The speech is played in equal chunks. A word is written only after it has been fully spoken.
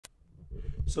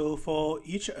So for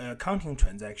each accounting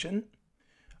transaction,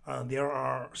 there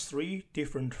are three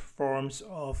different forms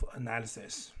of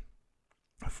analysis.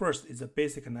 First is a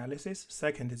basic analysis,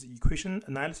 second is equation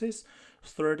analysis,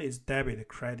 third is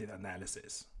debit-credit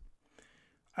analysis.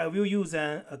 I will use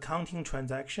an accounting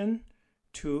transaction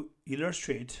to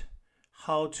illustrate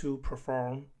how to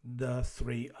perform the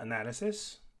three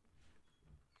analyses.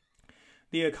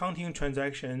 The accounting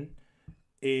transaction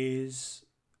is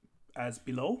as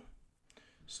below.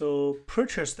 So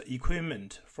purchase the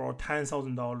equipment for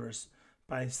 $10,000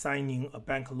 by signing a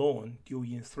bank loan due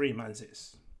in 3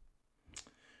 months.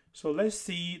 So let's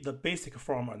see the basic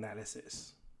form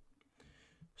analysis.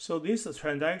 So this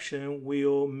transaction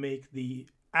will make the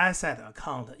asset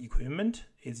account equipment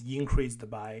is increased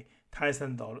by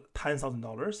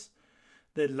 $10,000.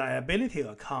 The liability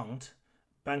account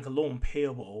bank loan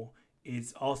payable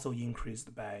is also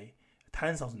increased by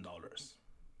 $10,000.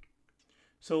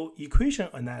 So equation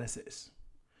analysis.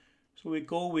 So we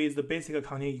go with the basic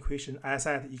accounting equation: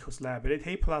 asset equals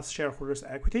liability plus shareholders'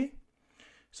 equity.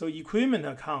 So equipment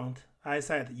account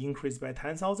asset increased by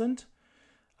 10,000.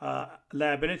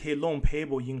 Liability loan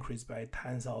payable increased by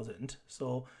 10,000.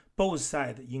 So both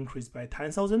sides increased by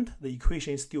 10,000. The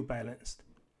equation is still balanced.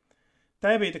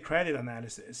 Debit credit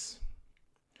analysis.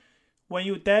 When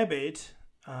you debit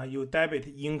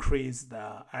increase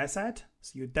the asset.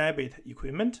 So you debit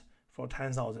equipment for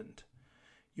 10,000.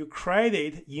 You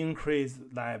credit increase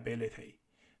liability.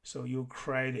 So you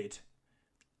credit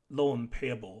loan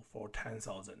payable for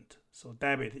 10,000. So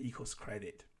debit equals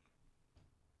credit.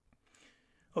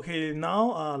 Okay,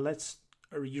 now let's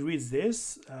erase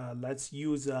this. Let's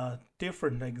use a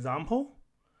different example.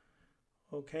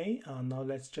 Okay, now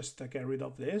let's just get rid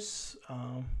of this.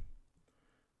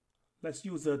 Let's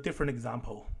use a different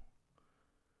example.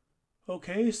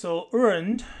 Okay, so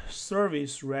earned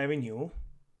service revenue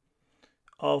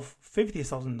of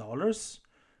 $50,000.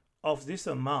 Of this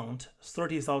amount,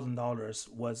 $30,000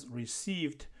 was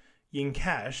received in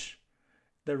cash.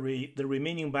 The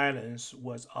remaining balance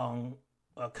was on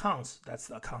accounts. That's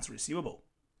the accounts receivable,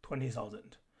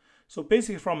 $20,000. So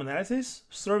basic form analysis: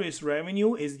 service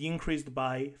revenue is increased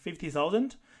by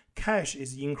 $50,000, cash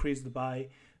is increased by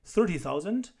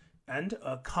 $30,000, and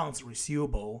accounts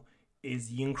receivable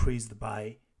is increased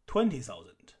by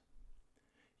 $20,000.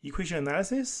 Equation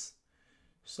analysis.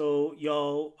 So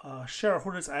your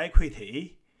shareholders'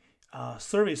 equity,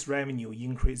 service revenue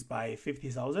increased by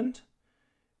 $50,000.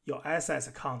 Your assets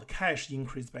account cash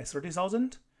increased by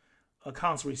 $30,000.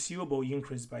 Accounts receivable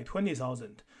increased by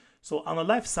 $20,000. So on the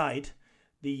left side,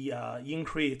 the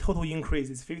total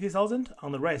increase is $50,000.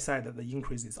 On the right side, the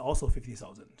increase is also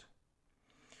 $50,000.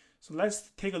 So let's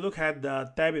take a look at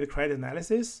the debit credit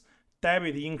analysis.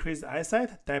 Debit increased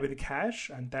asset, debit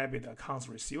cash, and debit accounts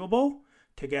receivable.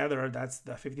 Together, that's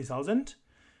the $50,000.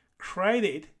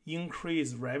 Credit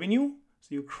increased revenue. So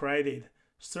you credit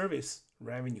service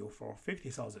revenue for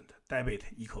 $50,000. Debit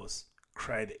equals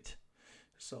credit.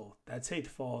 So that's it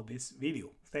for this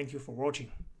video. Thank you for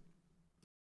watching.